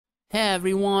Hey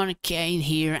everyone, Kayn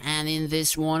here, and in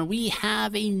this one we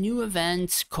have a new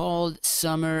event called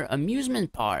Summer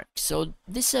Amusement Park. So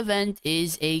this event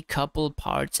is a couple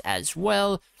parts as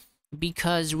well,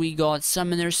 because we got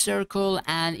Summoner Circle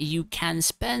and you can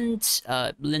spend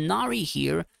Linari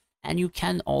here, and you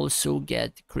can also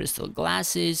get crystal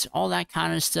glasses, all that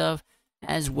kind of stuff,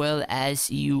 as well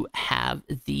as you have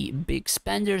the big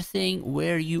spender thing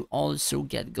where you also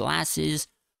get glasses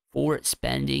for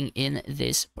spending in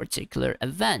this particular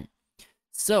event.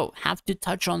 So have to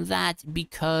touch on that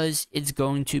because it's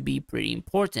going to be pretty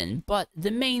important. But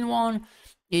the main one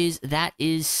is that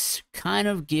is kind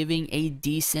of giving a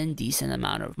decent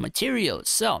amount of materials.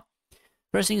 So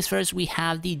first things first, we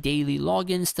have the daily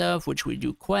login stuff, which we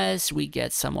do quests, we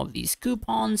get some of these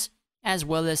coupons, as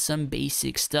well as some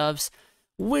basic stuffs,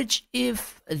 which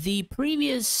if the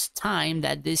previous time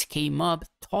that this came up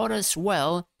taught us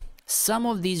well, some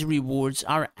of these rewards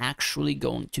are actually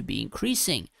going to be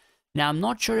increasing. Now, I'm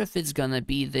not sure if it's gonna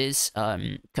be this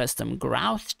custom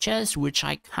growth chest, which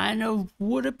I kind of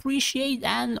would appreciate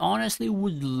and honestly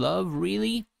would love,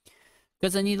 really,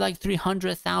 because I need like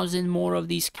 300,000 more of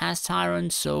these cast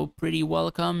irons, so pretty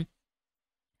welcome.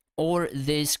 Or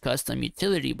this custom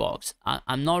utility box.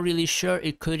 I'm not really sure.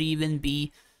 It could even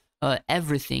be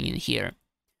everything in here.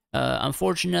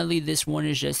 Unfortunately, this one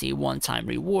is just a one-time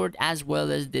reward, as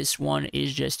well as this one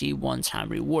is just a one-time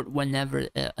reward whenever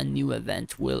a new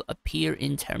event will appear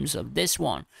in terms of this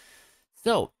one.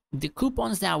 So the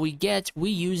coupons that we get,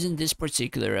 we use in this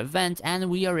particular event, and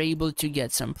we are able to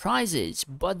get some prizes.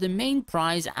 But the main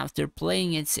prize after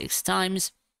playing it 6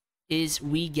 times is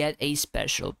we get a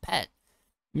special pet.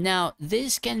 Now,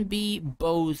 this can be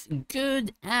both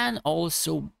good and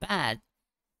also bad.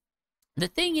 The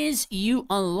thing is, you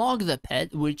unlock the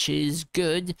pet, which is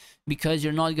good because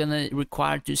you're not gonna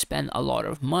require to spend a lot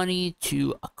of money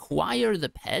to acquire the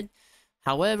pet.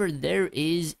 However, there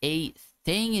is a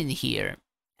thing in here,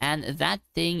 and that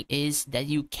thing is that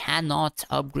you cannot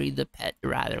upgrade the pet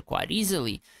rather quite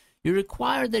easily. You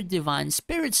require the divine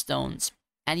spirit stones,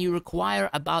 and you require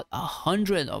about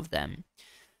 100 of them.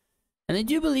 And I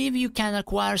do believe you can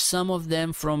acquire some of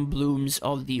them from Blooms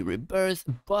of the Rebirth,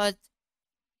 but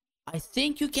I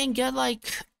think you can get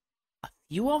like a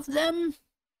few of them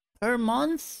per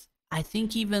month. I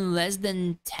think even less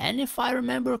than 10 if I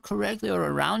remember correctly, or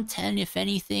around 10 if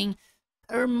anything,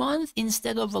 per month,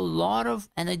 instead of a lot of,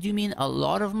 and I do mean a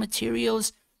lot of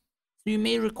materials. So you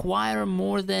may require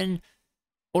more than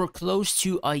or close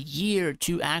to a year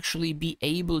to actually be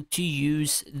able to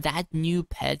use that new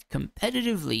pet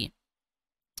competitively.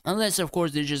 Unless, of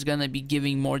course, they're just gonna be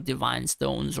giving more divine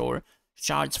stones or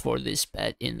shards for this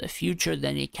pet in the future,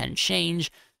 then it can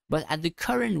change. But at the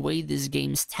current way this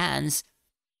game stands,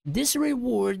 this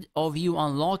reward of you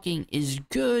unlocking is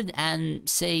good and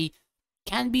say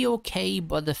can be okay,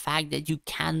 but the fact that you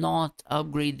cannot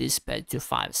upgrade this pet to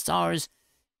 5 stars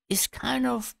is kind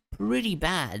of pretty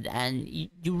bad, and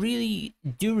you really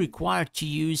do require to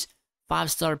use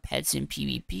 5-star pets in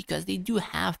PvP because they do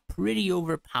have pretty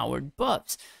overpowered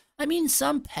buffs. I mean,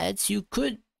 some pets you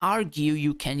could argue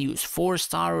you can use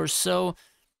 4-star or so,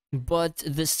 but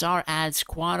the star adds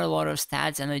quite a lot of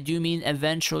stats, and I do mean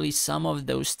eventually some of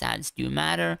those stats do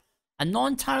matter. I'm not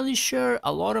entirely sure,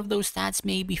 a lot of those stats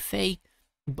may be fake,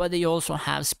 but they also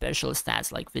have special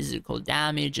stats like physical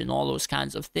damage and all those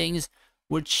kinds of things,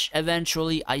 which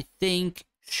eventually I think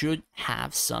should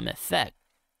have some effect.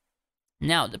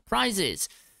 Now, the prizes.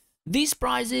 These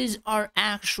prizes are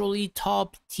actually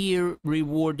top tier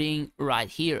rewarding right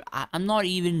here. I'm not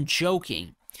even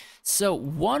joking. So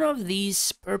one of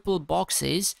these purple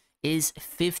boxes is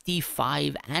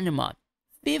 55 anima.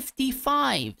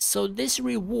 55! So this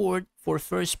reward for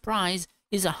first prize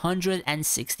is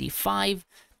 165,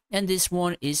 and this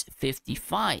one is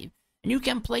 55. And you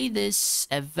can play this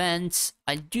event,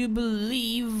 I do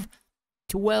believe,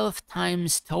 12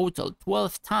 times total.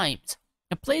 12 times.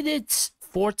 I played it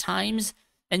 4 times,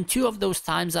 and 2 of those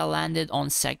times I landed on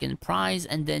second prize,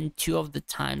 and then 2 of the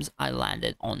times I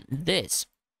landed on this.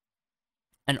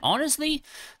 And honestly,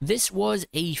 this was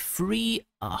a free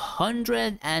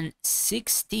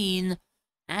 116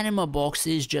 anima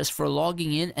boxes just for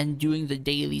logging in and doing the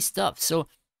daily stuff. So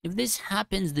if this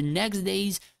happens the next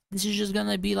days, this is just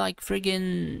gonna be like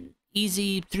friggin'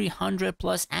 easy 300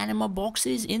 plus anima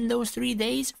boxes in those 3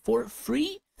 days for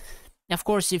free. Of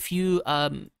course, if you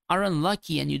are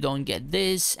unlucky and you don't get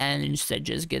this and instead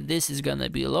just get this, is gonna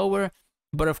be lower.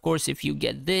 But of course, if you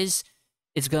get this,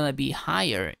 it's gonna be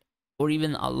higher, or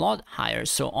even a lot higher.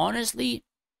 So honestly,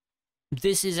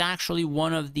 this is actually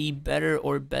one of the better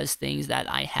or best things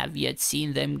that I have yet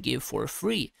seen them give for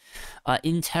free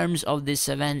in terms of this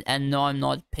event. And no, I'm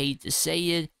not paid to say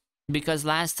it, because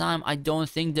last time I don't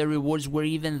think the rewards were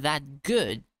even that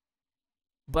good.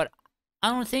 But I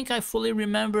don't think I fully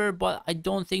remember, but I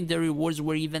don't think the rewards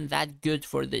were even that good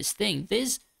for this thing.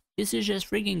 This is just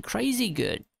freaking crazy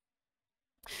good.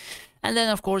 And then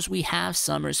of course we have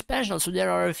summer special, so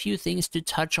there are a few things to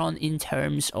touch on in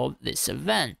terms of this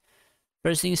event.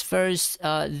 First things first,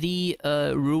 the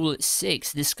rule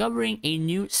 6, discovering a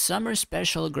new summer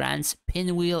special grants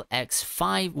Pinwheel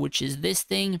X5, which is this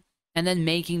thing, and then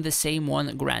making the same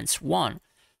one grants 1.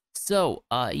 So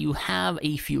you have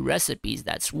a few recipes.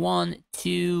 That's 1,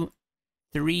 2,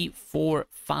 3, 4,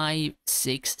 5,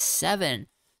 6, 7.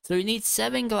 So you need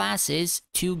 7 glasses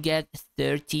to get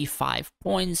 35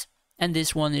 points, and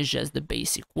this one is just the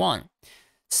basic one.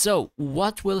 So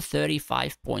what will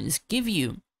 35 points give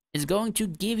you? It's going to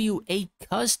give you a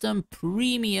custom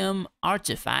premium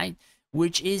artifact,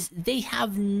 which is, they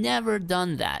have never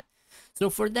done that. So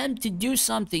for them to do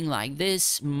something like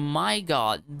this, my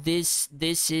god, this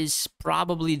is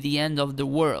probably the end of the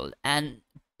world. And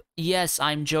yes,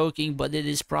 I'm joking, but it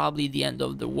is probably the end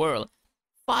of the world.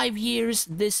 5 years,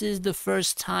 this is the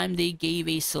first time they gave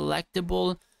a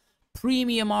selectable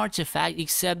premium artifact,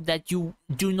 except that you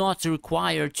do not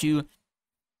require to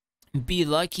be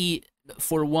lucky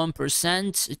for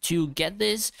 1% to get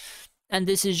this, and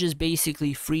this is just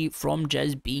basically free from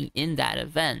just being in that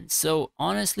event. So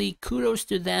honestly, kudos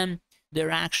to them.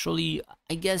 They're actually,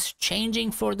 I guess,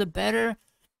 changing for the better,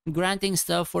 granting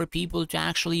stuff for people to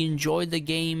actually enjoy the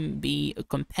game, be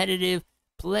competitive,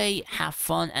 play, have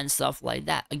fun, and stuff like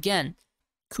that. Again,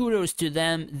 kudos to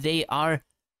them. They are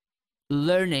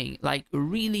learning, like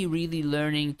really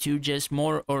learning to just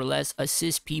more or less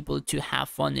assist people to have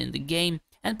fun in the game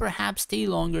and perhaps stay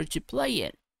longer to play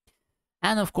it.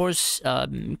 And of course,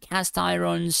 cast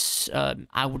irons,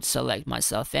 I would select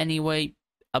myself anyway,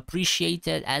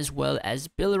 appreciated, as well as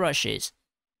bill rushes.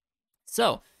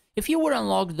 So if you would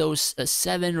unlock those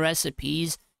 7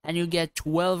 recipes and you get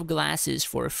 12 glasses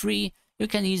for free, you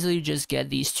can easily just get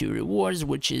these 2 rewards,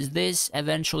 which is this.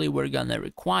 Eventually we're gonna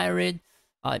require it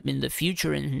in the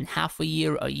future, in half a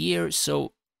year.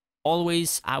 So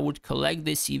always I would collect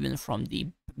this, even from the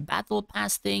battle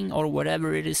pass thing or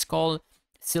whatever it is called,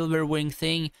 silver wing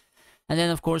thing. And then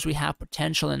of course we have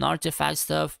potential and artifact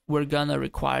stuff. We're gonna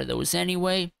require those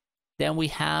anyway. Then we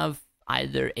have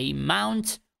either a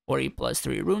mount or a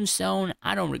 +3 rune stone.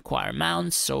 I don't require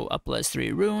mounts, so a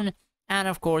 +3 rune. And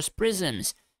of course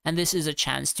prisms, and this is a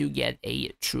chance to get a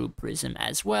true prism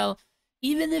as well.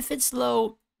 Even if it's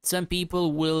low, some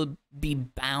people will be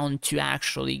bound to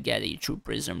actually get a true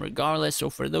prism regardless, so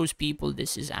for those people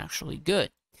this is actually good.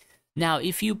 Now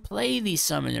if you play the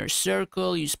Summoner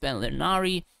Circle, you spend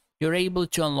Lenari, you're able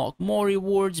to unlock more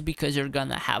rewards because you're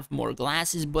gonna have more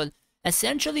glasses, but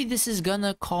essentially this is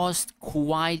gonna cost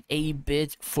quite a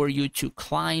bit for you to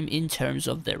climb in terms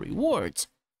of the rewards.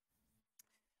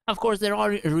 Of course there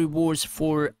are rewards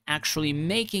for actually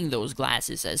making those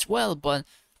glasses as well, but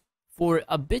for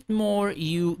a bit more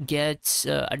you get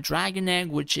a dragon egg,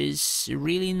 which is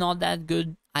really not that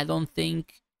good, I don't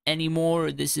think,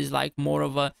 anymore. This is like more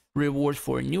of a reward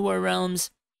for newer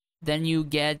realms. Then you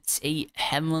get a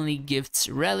Heavenly Gifts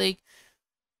relic,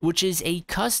 which is a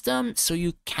custom, so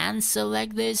you can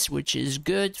select this, which is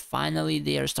good. Finally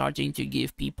they are starting to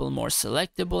give people more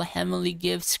selectable Heavenly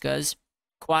Gifts, because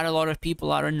quite a lot of people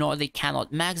they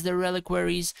cannot max their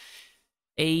reliquaries.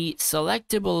 A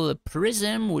selectable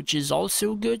prism, which is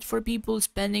also good for people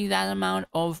spending that amount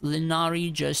of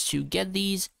Lenari just to get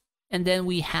these. And then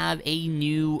we have a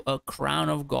new Crown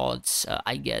of Gods,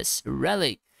 I guess,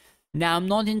 relic. Now I'm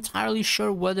not entirely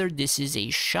sure whether this is a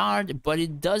shard, but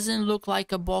it doesn't look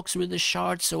like a box with a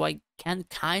shard, so I can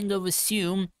kind of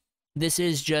assume this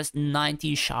is just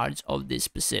 90 shards of this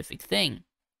specific thing.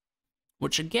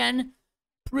 Which again,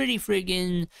 pretty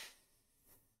friggin',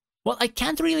 well, I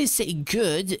can't really say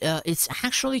good. It's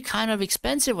actually kind of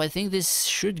expensive. I think this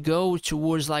should go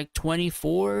towards like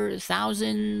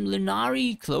 24,000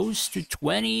 Lunari, close to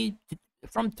 20,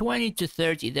 from 20 to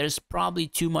 30. There's probably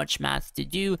too much math to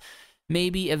do.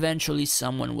 Maybe eventually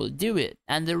someone will do it.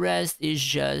 And the rest is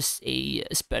just a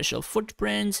special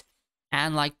footprint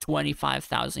and like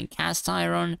 25,000 cast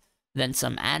iron, then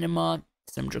some anima,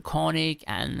 some draconic,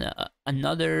 and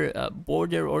another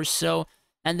border or so.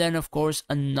 And then, of course,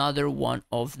 another one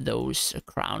of those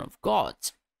Crown of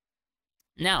Gods.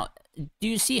 Now, do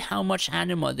you see how much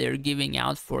anima they're giving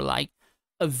out for, like,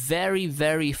 a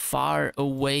very far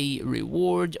away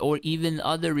reward, or even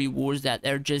other rewards that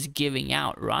they're just giving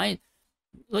out, right?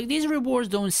 like these rewards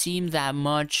don't seem that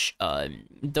much.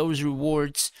 Those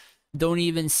rewards don't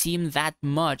even seem that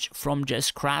much from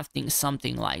just crafting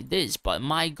something like this. But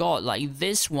my god, like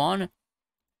this one,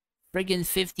 friggin'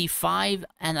 55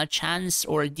 and a chance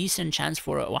or a decent chance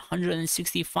for a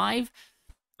 165.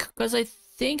 Because I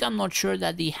think, I'm not sure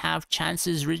that they have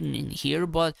chances written in here,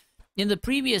 but in the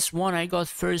previous one I got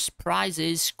first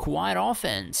prizes quite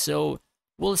often. So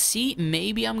we'll see.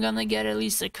 Maybe I'm gonna get at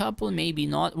least a couple, maybe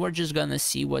not. We're just gonna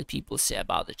see what people say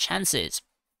about the chances.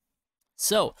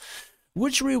 So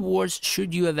which rewards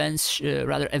should you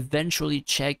eventually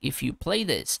check if you play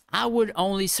this? I would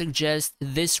only suggest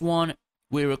this one.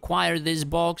 We require this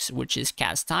box, which is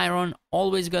cast iron.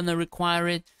 Always gonna require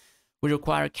it. We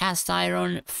require cast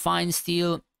iron, fine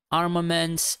steel,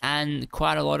 armaments, and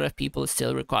quite a lot of people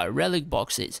still require relic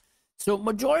boxes. So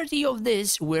majority of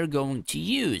this we're going to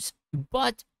use,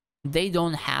 but they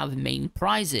don't have main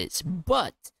prizes.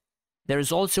 But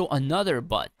there's also another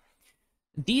but.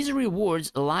 These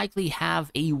rewards likely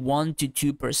have a 1 to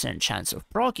 2% chance of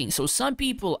proccing. So some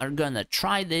people are gonna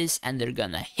try this and they're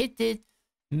gonna hit it.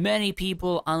 Many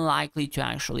people unlikely to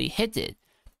actually hit it.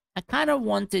 I kind of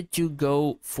wanted to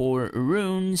go for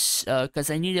runes because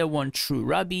I needed one true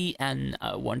ruby and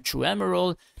one true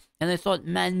emerald. And I thought,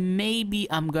 man, maybe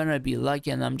I'm gonna be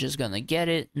lucky and I'm just gonna get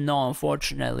it. No,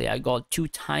 unfortunately, I got 2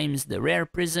 times the rare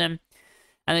prism.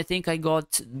 And I think I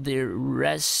got the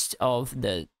rest of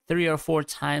the 3 or 4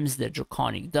 times the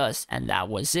draconic dust, and that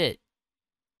was it.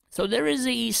 So there is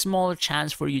a small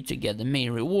chance for you to get the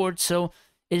main reward, so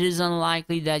it is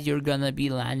unlikely that you're gonna be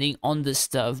landing on the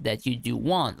stuff that you do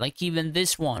want. Like even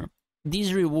this one,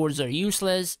 these rewards are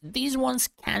useless. These ones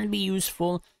can be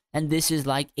useful, and this is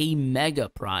like a mega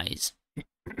prize.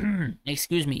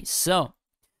 Excuse me. So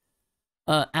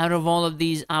out of all of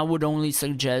these, I would only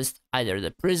suggest either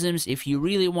the prisms if you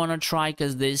really want to try,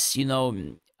 because this, you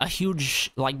know, a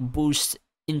huge like boost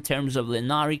in terms of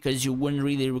Lenari, because you wouldn't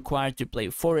really require to play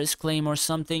Forest Claim or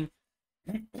something.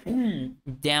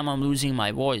 Damn, I'm losing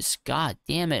my voice. God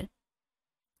damn it.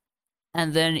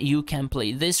 And then you can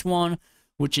play this one,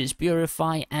 which is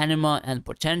Purify, Anima, and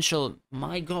Potential.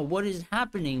 My god, what is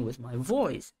happening with my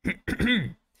voice?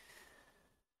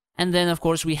 And then, of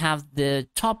course, we have the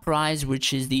top prize,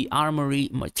 which is the Armory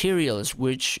Materials,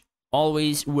 which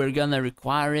always we're gonna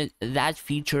require it. That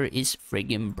feature is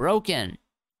friggin' broken.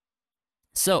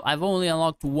 So I've only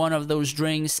unlocked one of those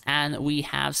drinks, and we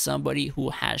have somebody who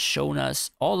has shown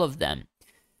us all of them.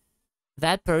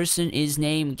 That person is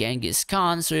named Genghis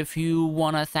Khan, so if you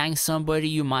want to thank somebody,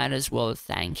 you might as well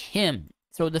thank him.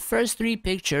 So the first 3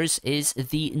 pictures is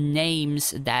the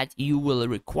names that you will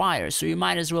require. So you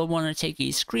might as well want to take a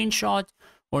screenshot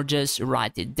or just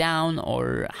write it down,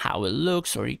 or how it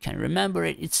looks, or you can remember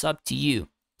it. It's up to you.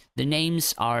 The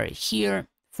names are here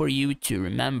for you to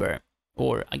remember,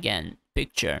 or again,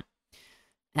 picture.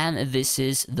 And this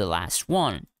is the last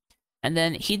one. And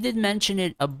then he did mention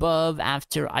it above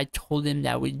after I told him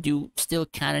that we do still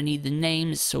kind of need the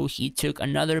names. So he took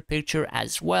another picture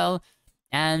as well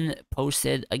and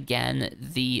posted again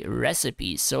the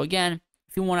recipes. So again,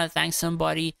 if you want to thank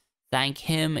somebody, thank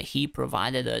him. He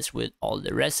provided us with all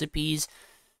the recipes,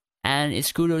 and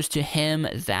it's kudos to him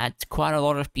that quite a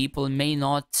lot of people may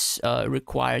not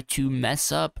require to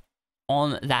mess up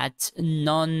on that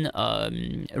non-recipe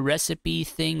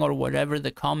thing or whatever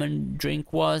the common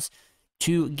drink was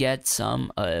to get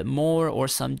some more or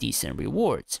some decent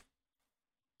rewards.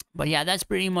 But yeah, that's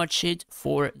pretty much it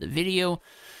for the video.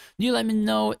 You let me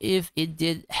know if it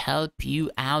did help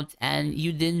you out and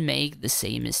you didn't make the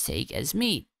same mistake as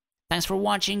me. Thanks for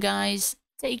watching, guys.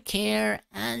 Take care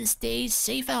and stay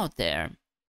safe out there.